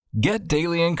Get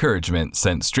daily encouragement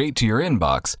sent straight to your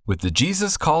inbox with the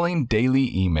Jesus Calling Daily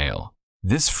email.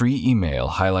 This free email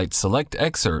highlights select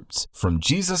excerpts from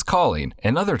Jesus Calling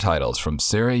and other titles from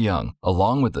Sarah Young,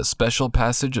 along with a special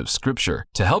passage of Scripture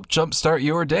to help jumpstart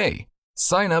your day.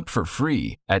 Sign up for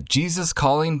free at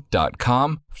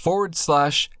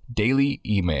jesuscalling.com/daily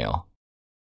email.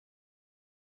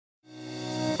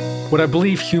 What I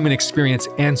believe human experience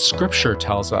and Scripture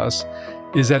tells us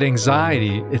is that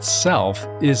anxiety itself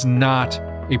is not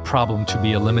a problem to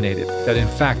be eliminated, that in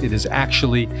fact it is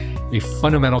actually a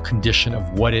fundamental condition of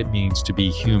what it means to be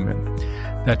human.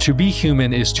 That to be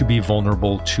human is to be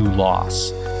vulnerable to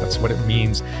loss. That's what it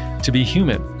means to be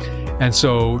human. And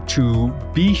so to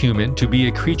be human, to be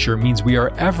a creature, means we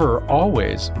are ever,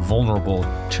 always vulnerable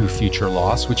to future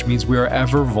loss, which means we are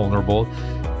ever vulnerable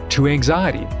to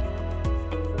anxiety.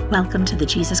 Welcome to the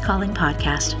Jesus Calling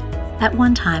podcast. At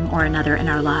one time or another in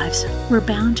our lives, we're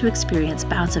bound to experience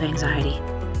bouts of anxiety.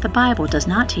 The Bible does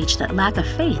not teach that lack of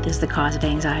faith is the cause of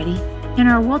anxiety. In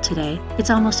our world today, it's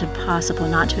almost impossible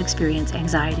not to experience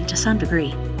anxiety to some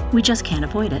degree. We just can't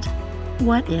avoid it.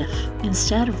 What if,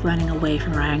 instead of running away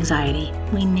from our anxiety,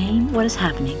 we name what is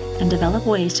happening and develop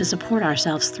ways to support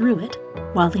ourselves through it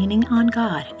while leaning on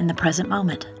God in the present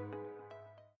moment?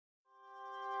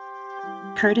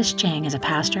 Curtis Chang is a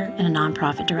pastor and a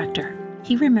nonprofit director.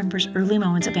 He remembers early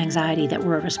moments of anxiety that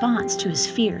were a response to his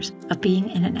fears of being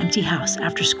in an empty house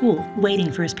after school,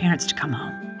 waiting for his parents to come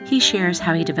home. He shares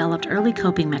how he developed early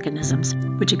coping mechanisms,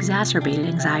 which exacerbated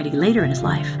anxiety later in his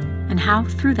life, and how,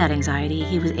 through that anxiety,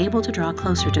 he was able to draw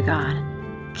closer to God.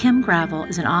 Kim Gravel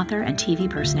is an author and TV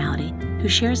personality who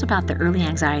shares about the early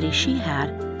anxiety she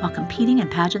had while competing in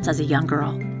pageants as a young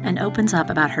girl, and opens up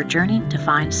about her journey to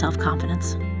find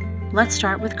self-confidence. Let's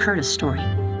start with Curtis' story.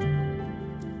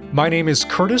 My name is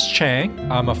Curtis Chang.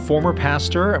 I'm a former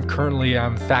pastor. I'm currently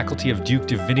on faculty of Duke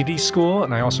Divinity School,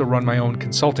 and I also run my own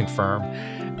consulting firm.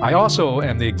 I also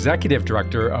am the executive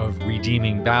director of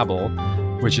Redeeming Babel,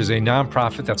 which is a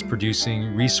nonprofit that's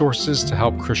producing resources to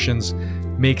help Christians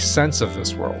make sense of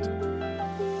this world.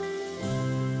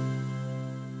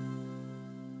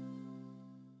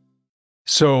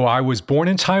 So I was born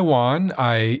in Taiwan.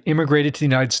 I immigrated to the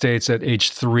United States at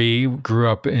age 3, grew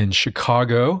up in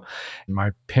Chicago.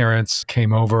 My parents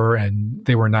came over and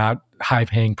they were not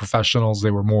high-paying professionals. They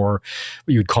were more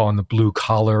what you'd call in the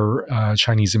blue-collar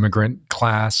Chinese immigrant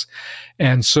class.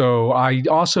 And so I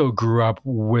also grew up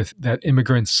with that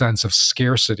immigrant sense of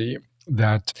scarcity,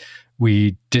 that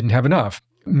we didn't have enough.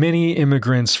 Many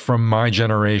immigrants from my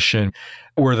generation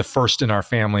were the first in our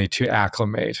family to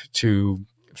acclimate, to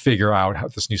figure out how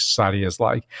this new society is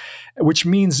like, which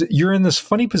means you're in this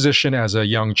funny position as a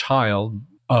young child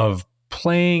of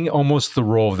playing almost the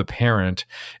role of the parent,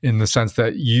 in the sense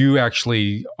that you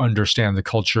actually understand the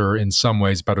culture in some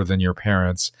ways better than your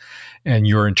parents, and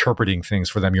you're interpreting things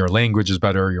for them. Your language is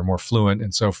better, you're more fluent,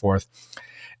 and so forth.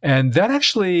 And that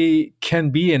actually can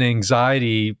be an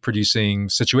anxiety-producing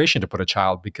situation to put a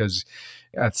child, because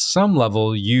at some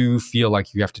level, you feel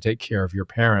like you have to take care of your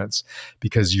parents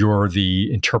because you're the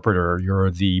interpreter,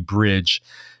 you're the bridge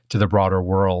to the broader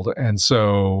world. And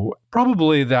so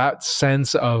probably that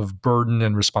sense of burden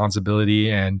and responsibility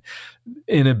and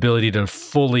inability to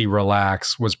fully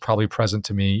relax was probably present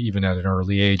to me even at an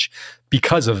early age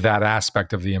because of that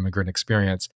aspect of the immigrant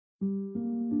experience.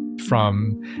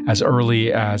 From as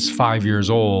early as 5 years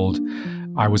old,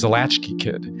 I was a latchkey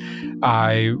kid.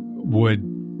 I would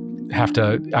have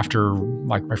to, after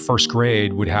like my first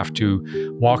grade, would have to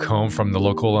walk home from the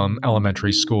local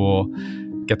elementary school,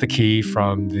 get the key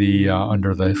from the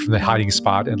from the hiding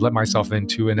spot, and let myself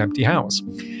into an empty house.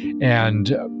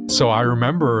 And so I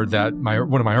remember that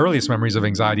one of my earliest memories of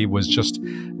anxiety was just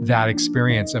that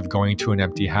experience of going to an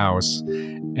empty house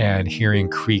and hearing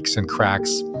creaks and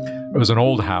cracks. It was an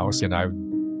old house, and I would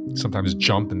sometimes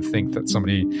jump and think that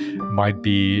somebody might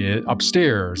be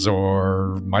upstairs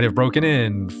or might have broken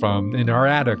in our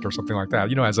attic or something like that.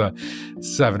 You know, as a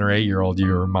 7 or 8 year old,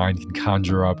 your mind can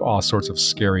conjure up all sorts of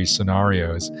scary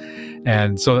scenarios.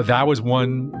 And so that was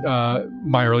one,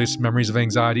 my earliest memories of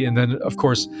anxiety. And then, of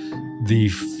course, the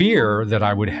fear that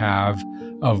I would have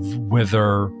of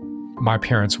whether my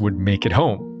parents would make it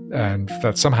home. And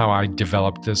that somehow I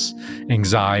developed this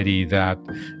anxiety that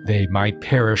they might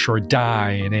perish or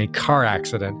die in a car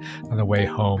accident on the way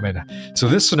home. And so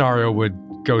this scenario would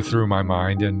go through my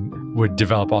mind and would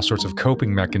develop all sorts of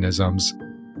coping mechanisms.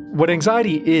 What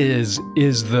anxiety is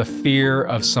the fear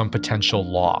of some potential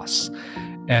loss.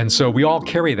 And so we all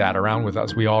carry that around with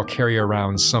us. We all carry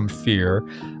around some fear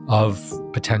of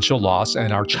potential loss,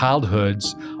 and our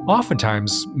childhoods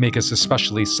oftentimes make us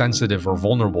especially sensitive or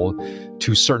vulnerable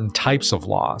to certain types of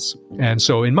loss. And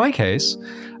so in my case,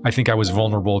 I think I was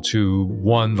vulnerable to,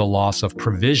 one, the loss of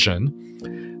provision,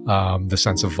 the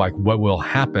sense of like, what will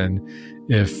happen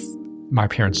if my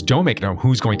parents don't make it home?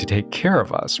 Who's going to take care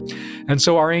of us? And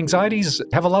so our anxieties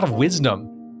have a lot of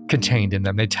wisdom contained in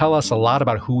them. They tell us a lot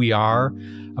about who we are,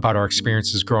 about our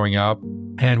experiences growing up,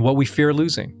 and what we fear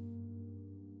losing.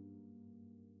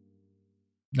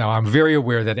 Now, I'm very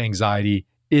aware that anxiety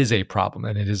is a problem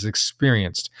and it is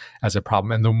experienced as a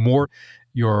problem. And the more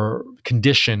your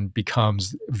condition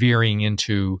becomes veering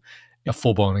into a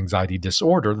full-blown anxiety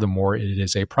disorder, the more it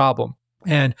is a problem.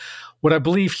 And what I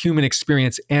believe human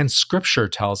experience and scripture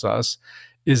tells us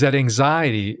is that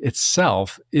anxiety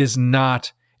itself is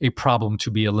not a problem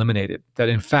to be eliminated, that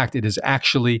in fact, it is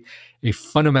actually a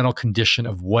fundamental condition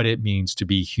of what it means to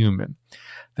be human.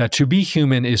 That to be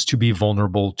human is to be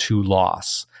vulnerable to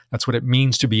loss. That's what it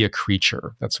means to be a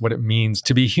creature. That's what it means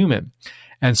to be human.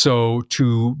 And so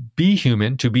to be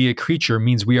human, to be a creature,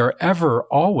 means we are ever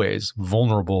always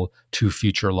vulnerable to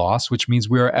future loss, which means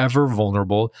we are ever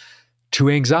vulnerable to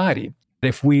anxiety.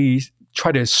 If we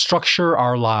try to structure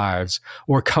our lives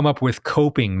or come up with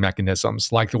coping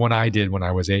mechanisms like the one I did when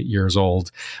I was 8 years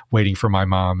old, waiting for my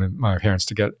mom and my parents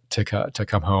to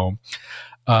come home,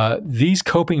 these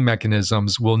coping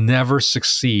mechanisms will never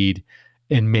succeed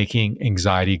in making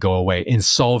anxiety go away, in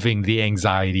solving the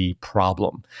anxiety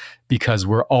problem, because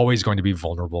we're always going to be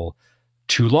vulnerable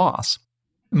to loss.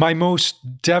 My most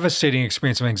devastating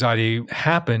experience of anxiety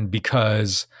happened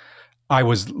because I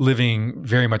was living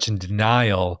very much in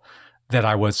denial that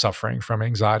I was suffering from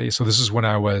anxiety. So this is when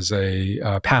I was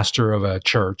a pastor of a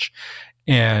church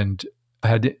and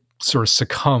had sort of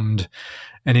succumbed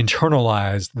and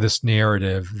internalized this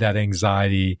narrative that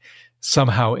anxiety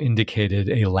somehow indicated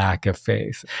a lack of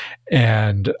faith.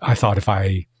 And I thought if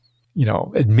I,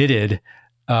 admitted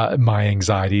my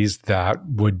anxieties, that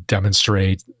would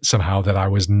demonstrate somehow that I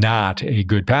was not a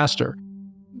good pastor.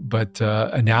 But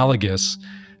analogous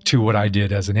to what I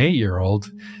did as an 8-year-old,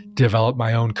 developed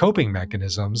my own coping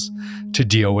mechanisms to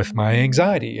deal with my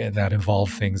anxiety. And that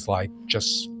involved things like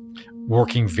just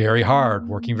working very hard,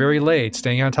 working very late,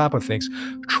 staying on top of things,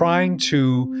 trying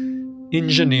to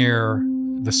engineer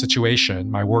the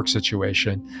situation, my work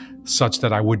situation, such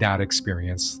that I would not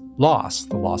experience loss,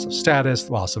 the loss of status,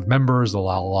 the loss of members, the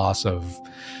loss of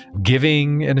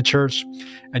giving in a church.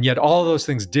 And yet all of those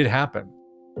things did happen.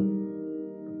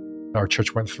 Our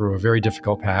church went through a very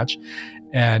difficult patch,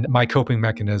 and my coping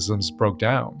mechanisms broke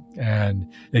down.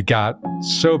 And it got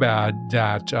so bad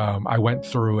that I went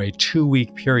through a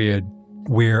 2-week period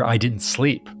where I didn't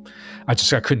sleep. I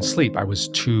couldn't sleep. I was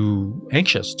too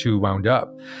anxious, too wound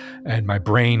up. And my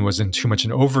brain was in too much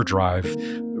an overdrive,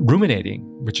 ruminating,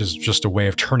 which is just a way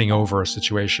of turning over a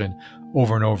situation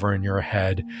over and over in your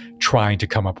head, trying to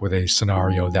come up with a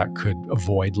scenario that could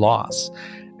avoid loss.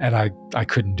 And I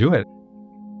couldn't do it.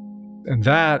 And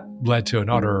that led to an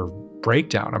utter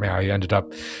breakdown. I mean, I ended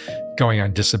up going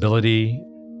on disability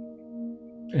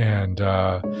and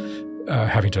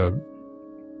having to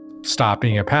stop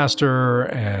being a pastor,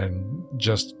 and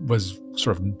just was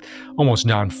sort of almost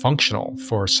non-functional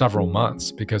for several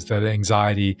months because that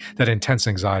intense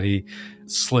anxiety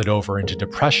slid over into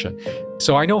depression.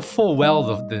 So I know full well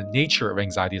the nature of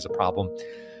anxiety as a problem,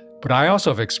 but I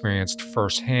also have experienced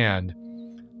firsthand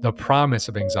the promise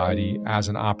of anxiety as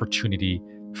an opportunity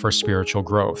for spiritual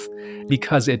growth,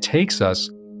 because it takes us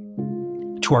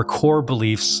to our core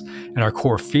beliefs and our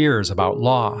core fears about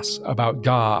loss, about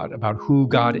God, about who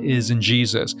God is in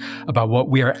Jesus, about what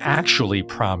we are actually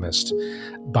promised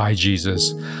by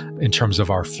Jesus in terms of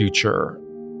our future.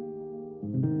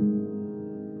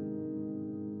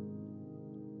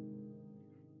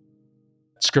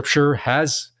 Scripture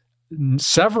has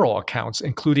several accounts,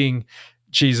 including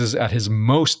Jesus at his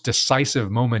most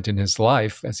decisive moment in his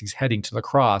life as he's heading to the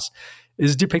cross,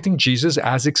 is depicting Jesus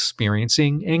as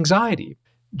experiencing anxiety.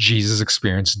 Jesus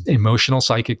experienced emotional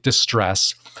psychic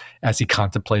distress as he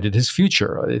contemplated his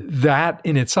future. That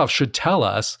in itself should tell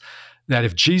us that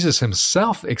if Jesus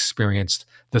himself experienced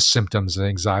the symptoms of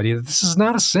anxiety, that this is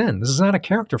not a sin. This is not a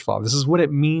character flaw. This is what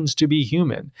it means to be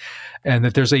human. And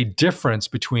that there's a difference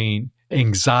between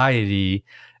anxiety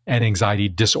and anxiety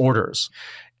disorders.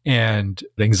 And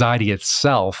anxiety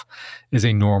itself is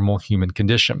a normal human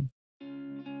condition.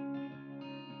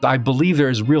 I believe there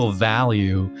is real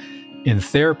value in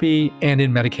therapy and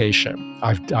in medication.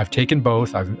 I've taken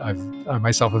both. I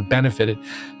myself have benefited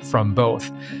from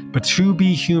both. But to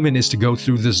be human is to go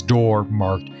through this door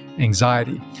marked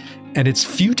anxiety. And it's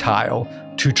futile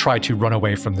to try to run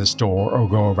away from this door or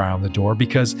go around the door,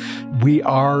 because we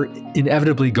are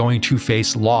inevitably going to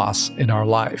face loss in our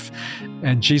life.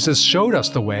 And Jesus showed us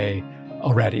the way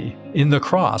already in the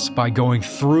cross by going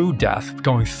through death,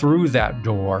 going through that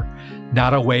door,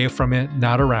 not away from it,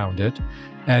 not around it,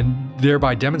 and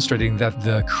thereby demonstrating that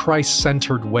the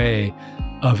Christ-centered way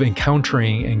of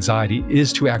encountering anxiety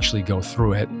is to actually go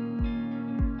through it.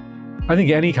 I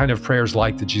think any kind of prayers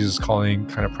like the Jesus Calling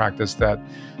kind of practice that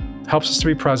helps us to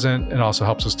be present and also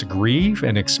helps us to grieve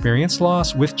and experience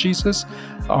loss with Jesus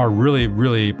are really,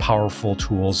 really powerful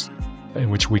tools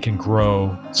in which we can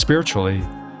grow spiritually.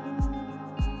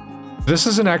 This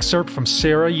is an excerpt from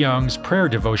Sarah Young's prayer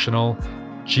devotional,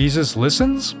 Jesus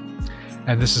Listens,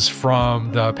 and this is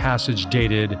from the passage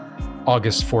dated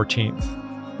August 14th.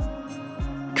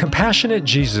 Compassionate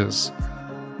Jesus,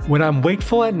 when I'm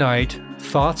wakeful at night,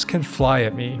 thoughts can fly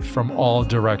at me from all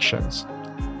directions.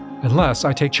 Unless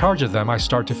I take charge of them, I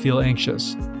start to feel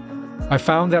anxious. I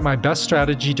found that my best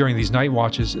strategy during these night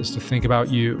watches is to think about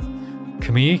you,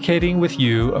 communicating with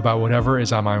you about whatever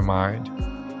is on my mind.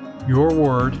 Your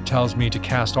word tells me to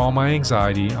cast all my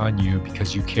anxiety on you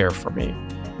because you care for me.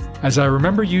 As I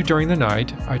remember you during the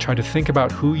night, I try to think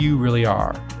about who you really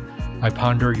are. I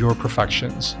ponder your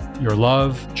perfections, your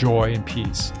love, joy, and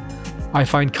peace. I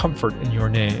find comfort in your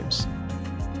names: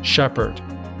 Shepherd,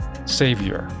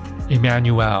 Savior,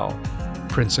 Emmanuel,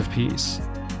 Prince of Peace.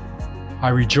 I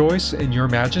rejoice in your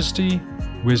majesty,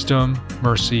 wisdom,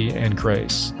 mercy, and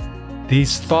grace.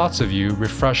 These thoughts of you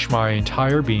refresh my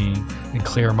entire being and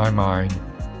clear my mind,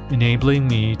 enabling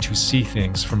me to see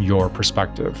things from your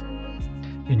perspective.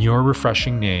 In your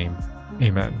refreshing name,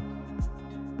 amen.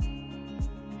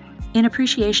 In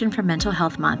appreciation for Mental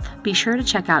Health Month, be sure to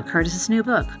check out Curtis's new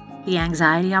book, The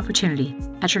Anxiety Opportunity,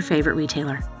 at your favorite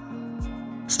retailer.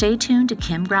 Stay tuned to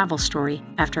Kim Gravel's story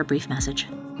after a brief message.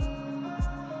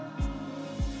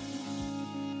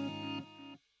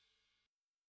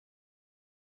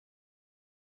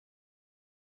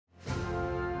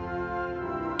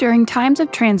 During times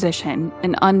of transition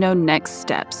and unknown next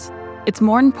steps, it's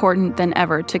more important than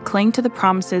ever to cling to the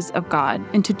promises of God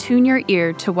and to tune your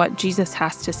ear to what Jesus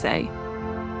has to say.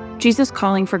 Jesus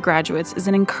Calling for Graduates is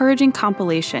an encouraging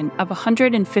compilation of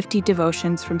 150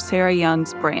 devotions from Sarah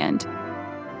Young's brand.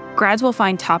 Grads will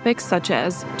find topics such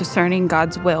as discerning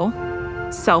God's will,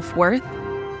 self-worth,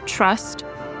 trust,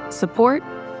 support,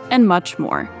 and much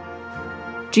more.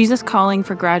 Jesus Calling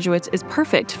for Graduates is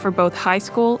perfect for both high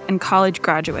school and college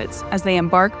graduates as they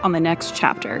embark on the next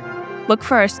chapter. Look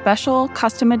for a special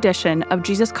custom edition of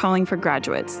Jesus Calling for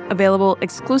Graduates, available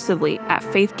exclusively at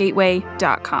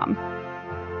faithgateway.com.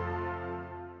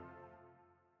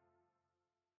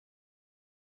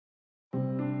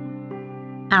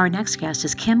 Our next guest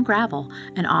is Kim Gravel,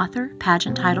 an author,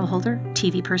 pageant title holder,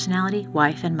 TV personality,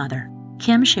 wife, and mother.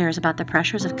 Kim shares about the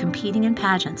pressures of competing in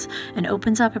pageants and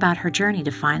opens up about her journey to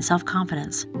find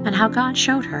self-confidence and how God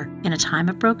showed her, in a time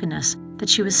of brokenness, that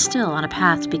she was still on a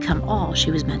path to become all she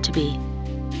was meant to be.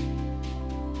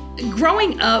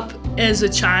 Growing up as a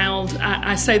child,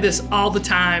 I say this all the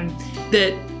time,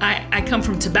 that I come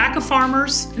from tobacco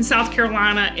farmers in South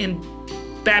Carolina and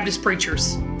Baptist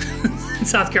preachers in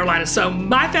South Carolina. So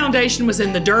my foundation was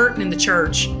in the dirt and in the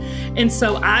church. And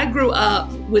so I grew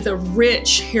up with a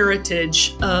rich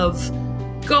heritage of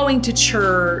going to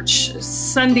church,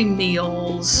 Sunday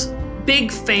meals,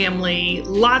 big family,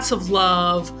 lots of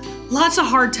love, lots of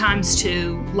hard times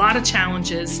too, a lot of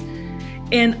challenges.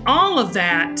 And all of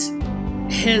that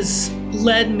has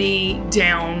led me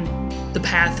down the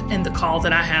path and the call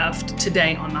that I have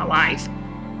today on my life.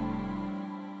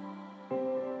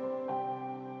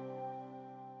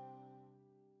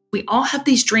 We all have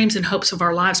these dreams and hopes of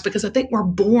our lives because I think we're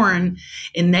born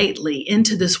innately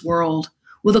into this world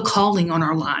with a calling on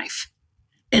our life.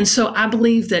 And so I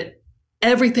believe that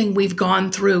everything we've gone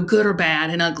through, good or bad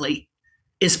and ugly,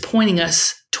 is pointing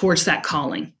us towards that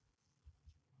calling.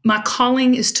 My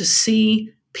calling is to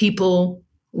see people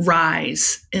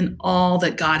rise in all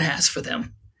that God has for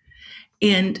them.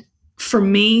 And for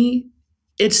me,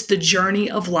 it's the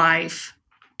journey of life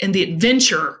and the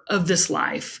adventure of this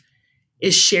life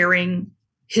is sharing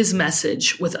his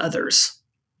message with others.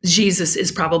 Jesus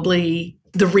is probably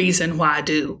the reason why I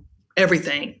do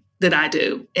everything that I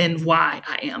do and why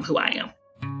I am who I am.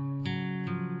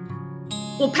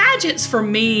 Well, pageants for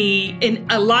me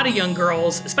and a lot of young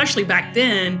girls, especially back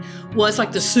then, was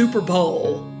like the Super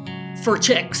Bowl for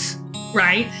chicks,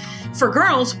 right? For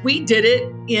girls, we did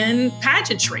it in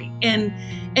pageantry. And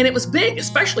it was big,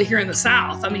 especially here in the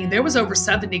South. I mean, there was over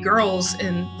 70 girls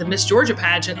in the Miss Georgia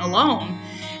pageant alone.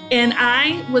 And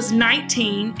I was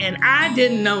 19 and I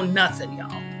didn't know nothing,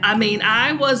 y'all. I mean,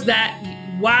 I was that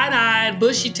wide-eyed,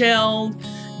 bushy-tailed,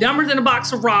 dumber than a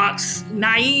box of rocks,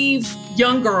 naive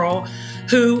young girl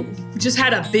who just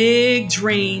had a big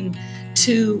dream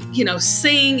to,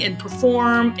 sing and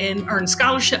perform and earn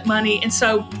scholarship money. And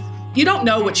so you don't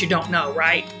know what you don't know,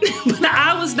 right? But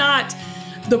I was not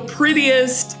the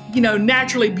prettiest,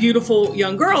 naturally beautiful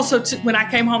young girl. So when I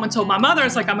came home and told my mother,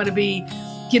 it's like, I'm going to be,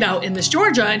 in Miss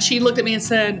Georgia. And she looked at me and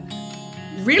said,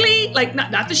 really? Like,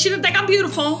 not that she didn't think I'm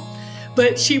beautiful,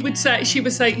 but she would say,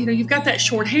 you've got that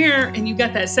short hair and you've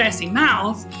got that sassy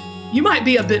mouth. You might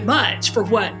be a bit much for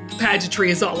what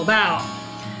pageantry is all about.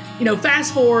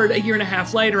 Fast forward a year and a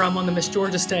half later, I'm on the Miss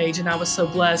Georgia stage and I was so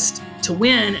blessed to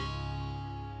win.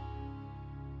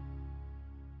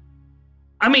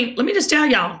 I mean, let me just tell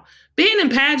y'all, being in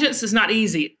pageants is not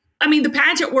easy. I mean, the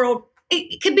pageant world,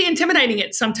 it can be intimidating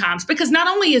at sometimes because not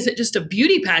only is it just a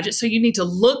beauty pageant, so you need to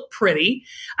look pretty.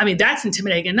 I mean, that's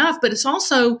intimidating enough, but it's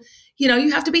also,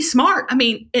 you have to be smart. I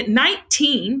mean, at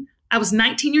 19, I was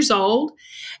 19 years old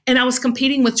and I was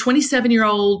competing with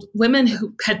 27-year-old women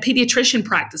who had pediatrician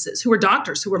practices, who were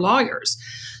doctors, who were lawyers.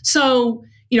 So,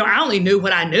 I only knew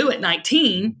what I knew at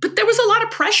 19, but there was a lot of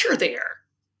pressure there.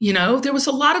 There was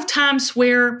a lot of times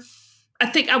where I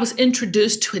think I was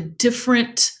introduced to a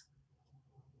different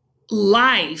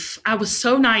life. I was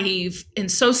so naive in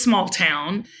so small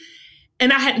town,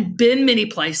 and I hadn't been many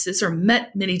places or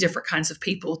met many different kinds of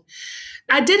people.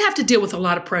 I did have to deal with a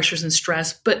lot of pressures and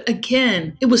stress, but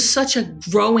again, it was such a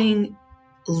growing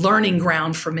learning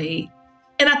ground for me.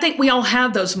 And I think we all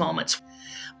have those moments,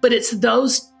 but it's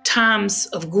those times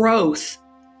of growth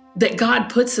that God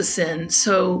puts us in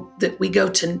so that we go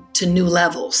to new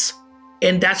levels.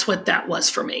 And that's what that was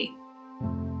for me.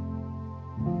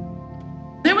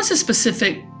 There was a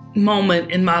specific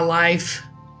moment in my life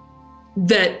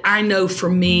that I know for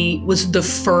me was the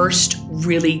first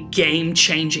really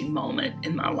game-changing moment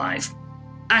in my life.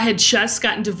 I had just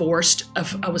gotten divorced.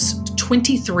 I was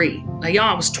 23. Now, y'all,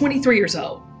 I was 23 years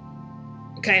old.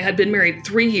 Okay, I had been married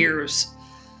 3 years.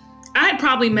 I had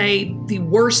probably made the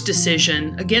worst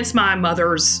decision against my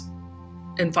mother's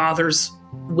and father's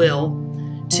will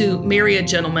to marry a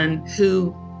gentleman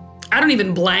who I don't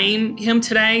even blame him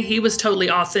today. He was totally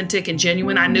authentic and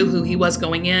genuine. I knew who he was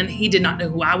going in. He did not know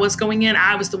who I was going in.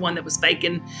 I was the one that was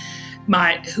faking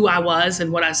who I was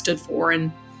and what I stood for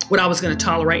and what I was going to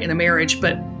tolerate in a marriage.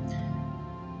 But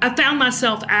I found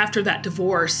myself after that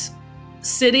divorce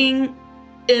sitting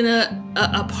in an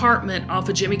apartment off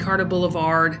of Jimmy Carter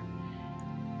Boulevard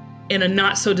in a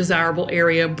not so desirable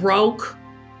area, broke,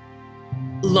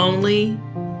 lonely,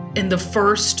 and the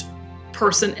first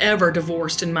person ever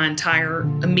divorced in my entire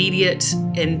immediate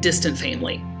and distant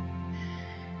family.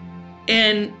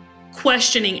 And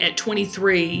questioning at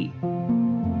 23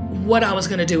 what I was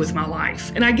going to do with my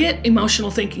life. And I get emotional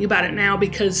thinking about it now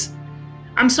because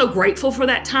I'm so grateful for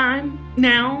that time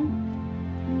now,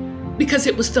 because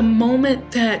it was the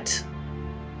moment that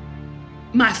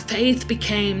my faith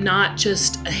became not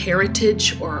just a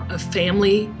heritage or a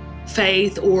family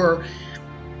faith or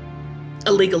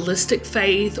a legalistic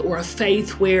faith or a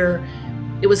faith where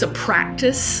it was a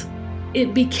practice.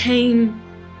 It became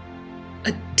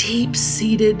a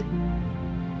deep-seated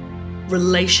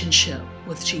relationship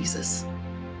with Jesus.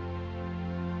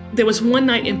 There was one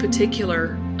night in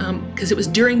particular, because it was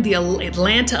during the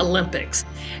Atlanta Olympics,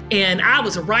 and I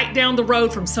was right down the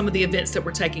road from some of the events that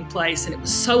were taking place, and it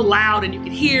was so loud, and you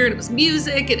could hear, and it was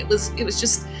music, and it was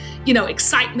just,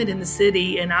 excitement in the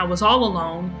city, and I was all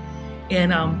alone.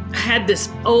 And I had this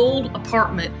old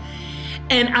apartment,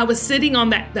 and I was sitting on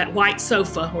that white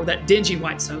sofa, or that dingy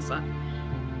white sofa.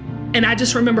 And I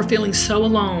just remember feeling so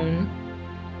alone.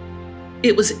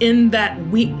 It was in that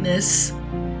weakness,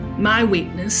 my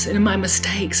weakness and my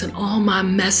mistakes and all my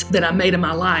mess that I made in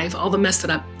my life, all the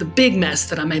big mess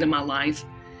that I made in my life,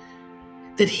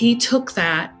 that he took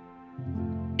that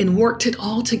and worked it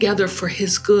all together for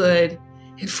his good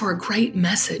and for a great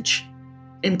message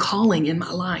and calling in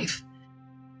my life.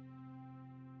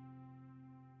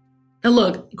 Now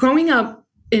look, growing up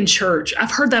in church,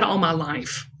 I've heard that all my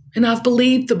life, and I've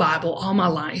believed the Bible all my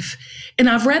life, and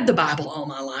I've read the Bible all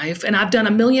my life, and I've done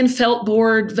a million felt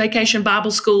board, vacation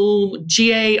Bible school,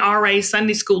 GARA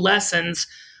Sunday school lessons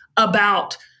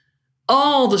about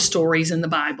all the stories in the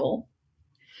Bible.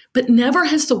 But never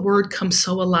has the word come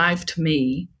so alive to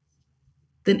me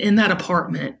than in that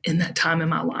apartment, in that time in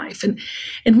my life.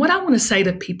 And what I want to say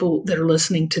to people that are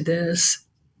listening to this,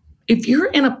 if you're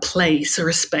in a place or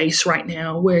a space right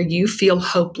now where you feel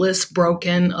hopeless,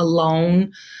 broken,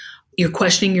 alone, you're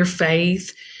questioning your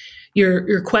faith,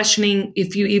 you're questioning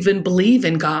if you even believe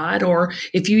in God or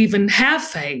if you even have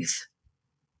faith,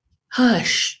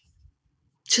 hush,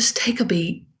 just take a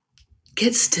beat,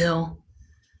 get still,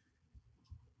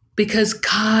 because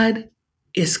God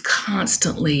is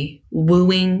constantly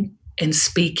wooing and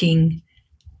speaking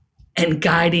and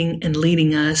guiding and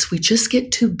leading us. We just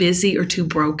get too busy or too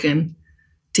broken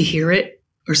to hear it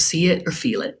or see it or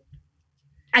feel it.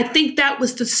 I think that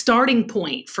was the starting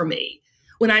point for me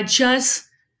when I just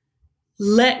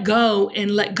let go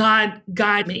and let God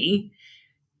guide me.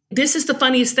 This is the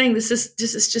funniest thing. This is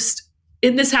just,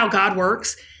 isn't this how God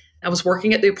works? I was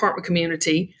working at the apartment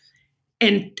community,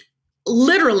 and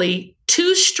literally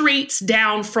 2 streets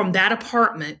down from that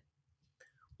apartment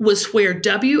was where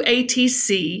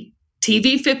WATC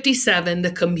TV 57,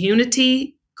 the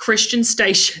community Christian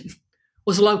station,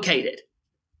 was located.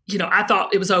 I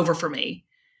thought it was over for me.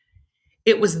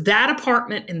 It was that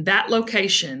apartment in that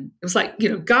location. It was like,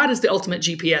 God is the ultimate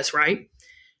GPS, right?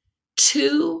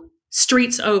 2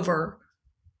 streets over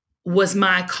was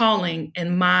my calling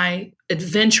and my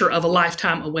adventure of a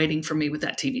lifetime awaiting for me with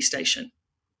that TV station.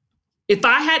 If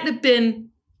I hadn't have been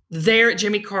there at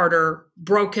Jimmy Carter,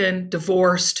 broken,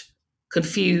 divorced,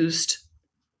 confused,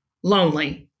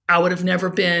 lonely, I would have never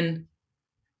been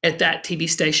at that TV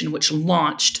station, which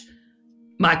launched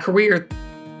my career.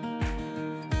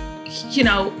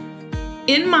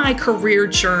 In my career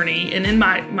journey and in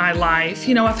my life,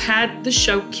 I've had the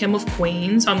show Kim of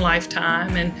Queens on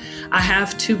Lifetime, and I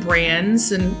have 2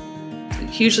 brands and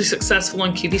hugely successful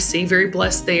on QVC, very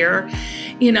blessed there.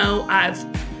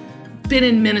 I've been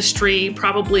in ministry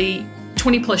probably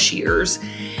 20 plus years,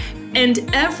 and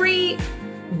every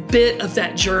bit of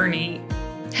that journey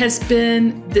has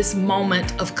been this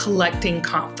moment of collecting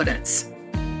confidence.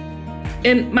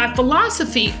 And my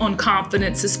philosophy on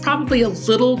confidence is probably a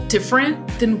little different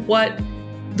than what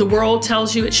the world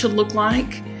tells you it should look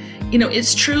like.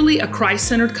 It's truly a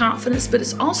Christ-centered confidence, but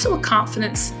it's also a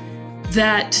confidence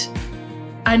that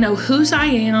I know whose I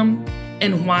am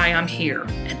and why I'm here.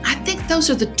 And I think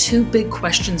those are the 2 big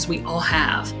questions we all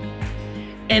have.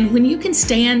 And when you can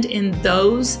stand in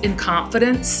those in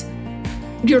confidence,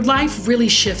 your life really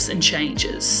shifts and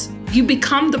changes. You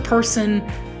become the person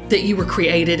that you were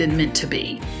created and meant to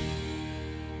be.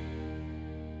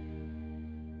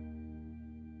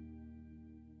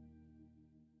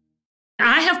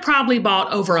 I have probably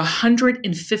bought over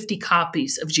 150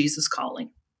 copies of Jesus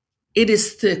Calling. It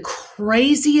is the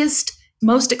craziest,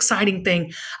 most exciting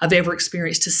thing I've ever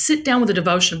experienced, to sit down with a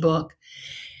devotion book.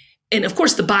 And of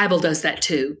course, the Bible does that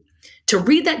too. To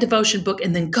read that devotion book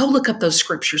and then go look up those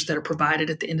scriptures that are provided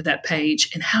at the end of that page,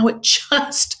 and how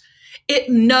it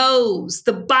knows.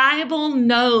 The Bible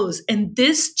knows. And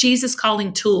this Jesus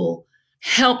Calling tool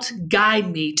helped guide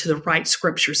me to the right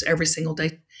scriptures every single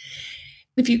day.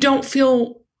 If you don't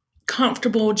feel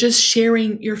comfortable just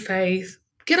sharing your faith,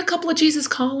 get a couple of Jesus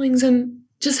Callings and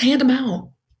just hand them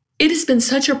out. It has been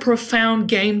such a profound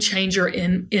game changer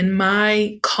in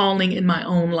my calling in my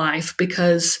own life,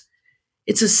 because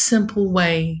it's a simple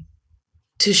way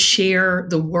to share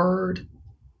the word,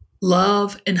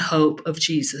 love, and hope of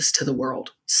Jesus to the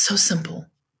world. So simple.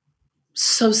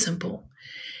 So simple.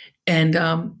 And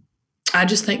I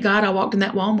just thank God I walked in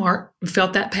that Walmart and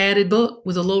felt that padded book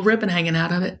with a little ribbon hanging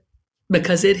out of it,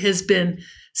 because it has been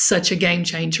such a game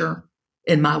changer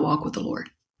in my walk with the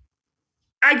Lord.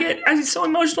 I get so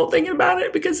emotional thinking about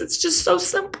it, because it's just so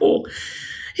simple.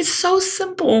 It's so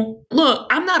simple. Look,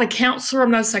 I'm not a counselor.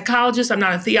 I'm not a psychologist. I'm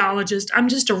not a theologist. I'm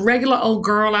just a regular old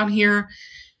girl out here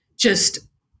just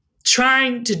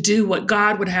trying to do what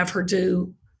God would have her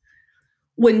do.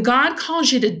 When God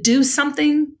calls you to do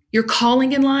something, your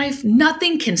calling in life,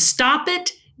 nothing can stop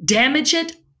it, damage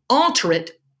it, alter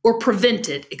it, or prevent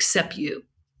it except you.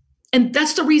 And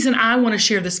that's the reason I want to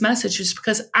share this message, is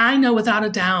because I know without a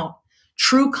doubt,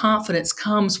 true confidence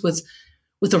comes with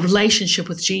a relationship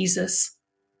with Jesus.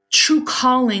 True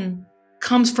calling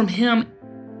comes from Him.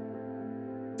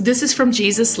 This is from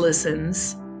Jesus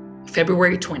Listens,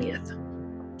 February 20th.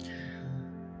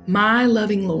 My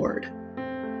loving Lord,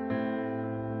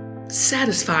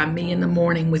 satisfy me in the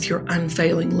morning with your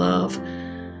unfailing love,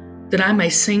 that I may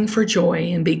sing for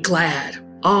joy and be glad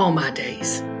all my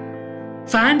days.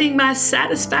 Finding my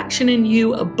satisfaction in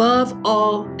you above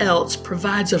all else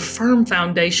provides a firm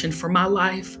foundation for my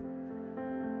life.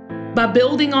 By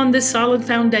building on this solid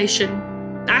foundation,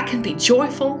 I can be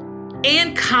joyful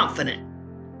and confident,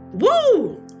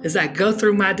 as I go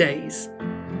through my days.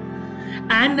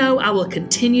 I know I will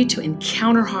continue to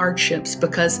encounter hardships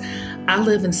because I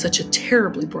live in such a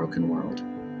terribly broken world.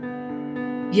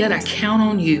 Yet I count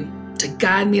on you to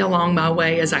guide me along my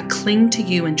way as I cling to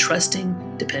you in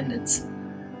trusting dependence.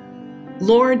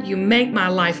 Lord, you make my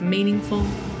life meaningful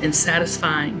and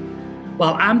satisfying,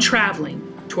 while I'm traveling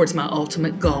towards my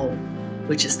ultimate goal,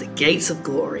 which is the gates of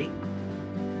glory.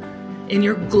 In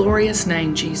your glorious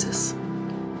name, Jesus.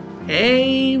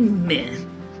 Amen.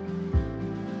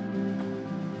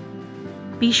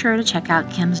 Be sure to check out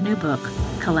Kim's new book,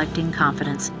 Collecting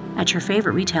Confidence, at your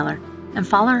favorite retailer, and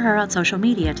follow her on social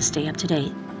media to stay up to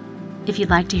date. If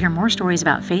you'd like to hear more stories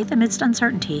about faith amidst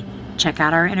uncertainty, check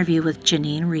out our interview with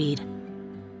Janine Reed.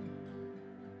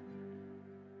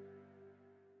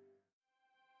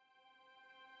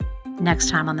 Next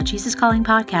time on the Jesus Calling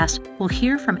podcast, we'll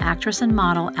hear from actress and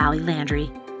model Allie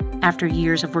Landry. After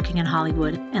years of working in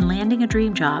Hollywood and landing a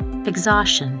dream job,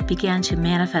 exhaustion began to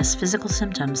manifest physical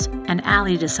symptoms, and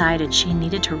Allie decided she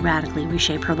needed to radically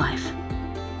reshape her life.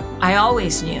 I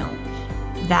always knew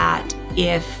that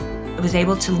if I was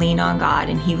able to lean on God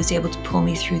and He was able to pull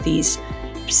me through these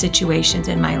situations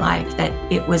in my life, that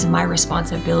it was my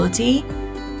responsibility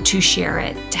to share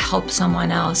it, to help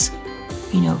someone else,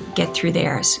 get through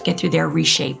their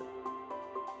reshape.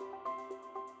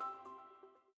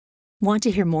 Want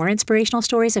to hear more inspirational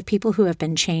stories of people who have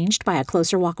been changed by a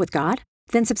closer walk with God?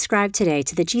 Then subscribe today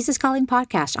to the Jesus Calling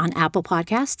podcast on Apple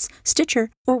Podcasts, Stitcher,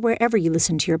 or wherever you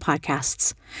listen to your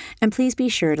podcasts. And please be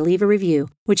sure to leave a review,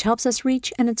 which helps us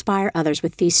reach and inspire others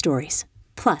with these stories.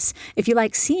 Plus, if you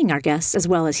like seeing our guests as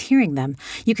well as hearing them,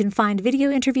 you can find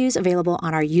video interviews available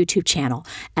on our YouTube channel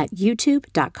at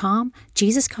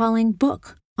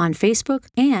youtube.com/JesusCallingBook, on Facebook,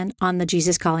 and on the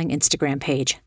Jesus Calling Instagram page.